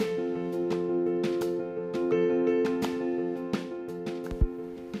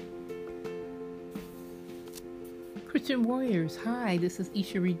Christian Warriors, hi, this is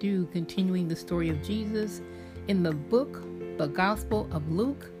Isha Redu, continuing the story of Jesus in the book, The Gospel of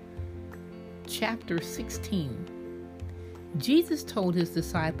Luke, chapter 16. Jesus told his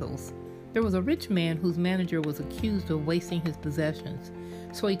disciples, there was a rich man whose manager was accused of wasting his possessions.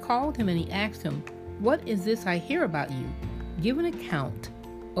 So he called him and he asked him, what is this I hear about you? Give an account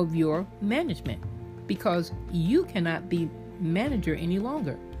of your management, because you cannot be manager any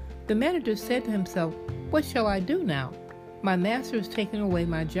longer. The manager said to himself, what shall I do now? My master has taken away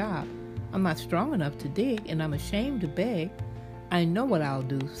my job. I'm not strong enough to dig, and I'm ashamed to beg. I know what I'll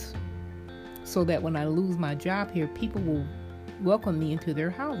do, so that when I lose my job here, people will welcome me into their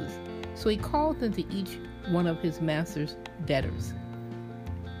houses. So he called into each one of his master's debtors.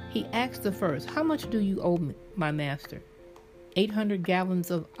 He asked the first, how much do you owe my master? 800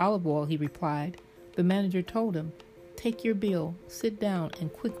 gallons of olive oil, he replied. The manager told him, take your bill, sit down,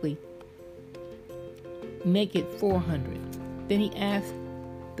 and quickly make it 400. Then he asked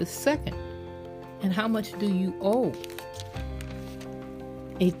the second, and how much do you owe?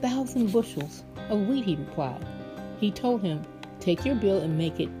 1,000 bushels of wheat, he replied. He told him, take your bill and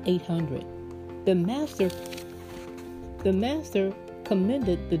make it 800. The master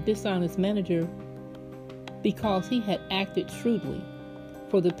commended the dishonest manager because he had acted shrewdly.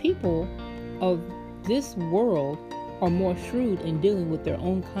 For the people of this world are more shrewd in dealing with their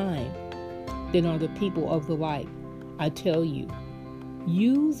own kind than are the people of the light. I tell you,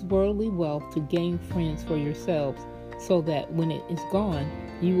 use worldly wealth to gain friends for yourselves, so that when it is gone,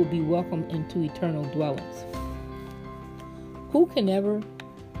 you will be welcomed into eternal dwellings.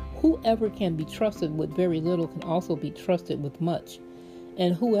 Whoever can be trusted with very little can also be trusted with much,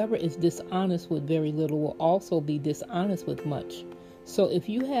 and whoever is dishonest with very little will also be dishonest with much. So if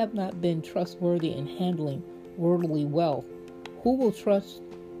you have not been trustworthy in handling worldly wealth, who will trust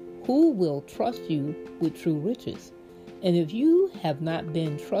you with true riches? And if you have not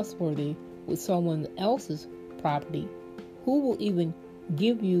been trustworthy with someone else's property, who will even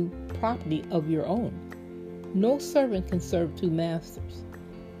give you property of your own? No servant can serve two masters.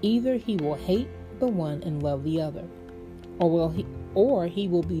 Either he will hate the one and love the other, or he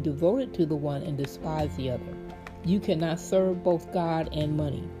will be devoted to the one and despise the other. You cannot serve both God and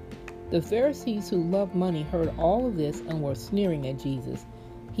money. The Pharisees who loved money heard all of this and were sneering at Jesus.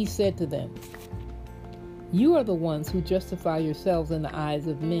 He said to them, you are the ones who justify yourselves in the eyes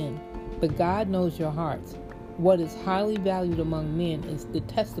of men, but God knows your hearts. What is highly valued among men is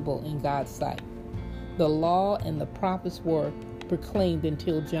detestable in God's sight. The law and the prophets were proclaimed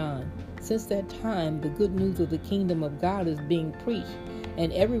until John. Since that time, the good news of the kingdom of God is being preached,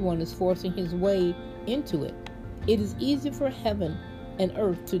 and everyone is forcing his way into it. It is easier for heaven and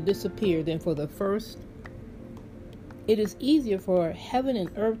earth to disappear than for the first. It is easier for heaven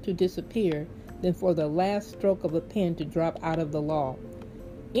and earth to disappear than for the last stroke of a pen to drop out of the law.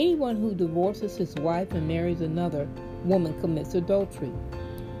 Anyone who divorces his wife and marries another woman commits adultery,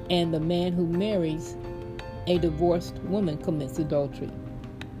 and the man who marries a divorced woman commits adultery.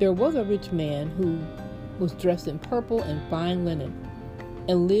 There was a rich man who was dressed in purple and fine linen,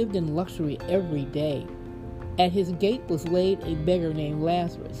 and lived in luxury every day. At his gate was laid a beggar named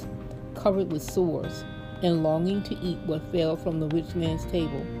Lazarus, covered with sores, and longing to eat what fell from the rich man's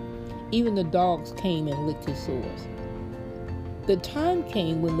table. Even the dogs came and licked his sores. The time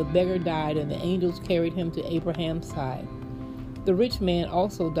came when the beggar died, and the angels carried him to Abraham's side. The rich man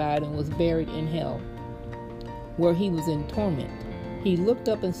also died and was buried in hell, where he was in torment. He looked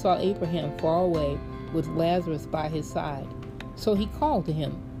up and saw Abraham far away with Lazarus by his side. So he called to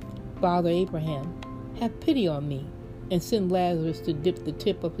him, Father Abraham, have pity on me, and send Lazarus to dip the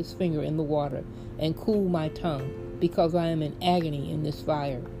tip of his finger in the water and cool my tongue, because I am in agony in this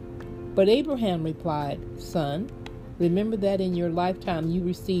fire. But Abraham replied, Son, remember that in your lifetime you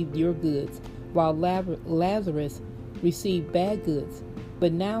received your goods, while Lazarus received bad goods.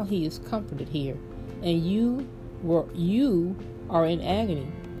 But now he is comforted here, and you are in agony.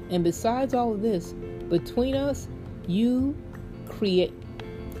 And besides all of this, between us and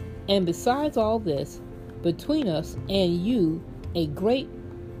you, a great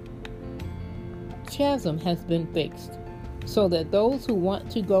chasm has been fixed, so that those who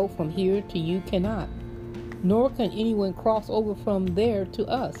want to go from here to you cannot, nor can anyone cross over from there to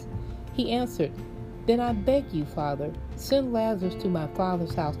us. He answered, Then I beg you, Father, send Lazarus to my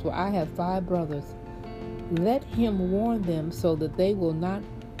father's house, where I have 5 brothers. Let him warn them, so that they will not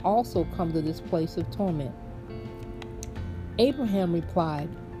also come to this place of torment. Abraham replied,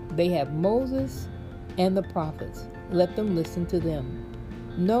 They have Moses and the prophets. Let them listen to them.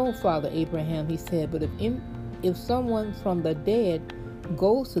 No, Father Abraham, he said, but if someone from the dead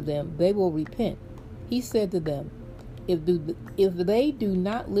goes to them, they will repent. He said to them, If they do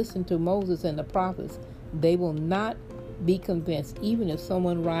not listen to Moses and the prophets, they will not be convinced, even if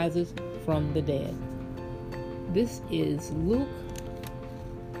someone rises from the dead. This is Luke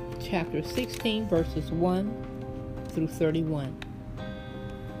chapter 16, verses 1 through 31.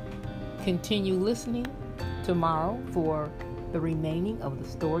 Continue listening tomorrow for the remaining of the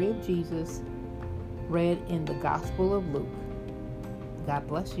story of Jesus read in the Gospel of Luke. God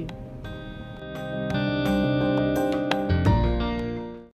bless you.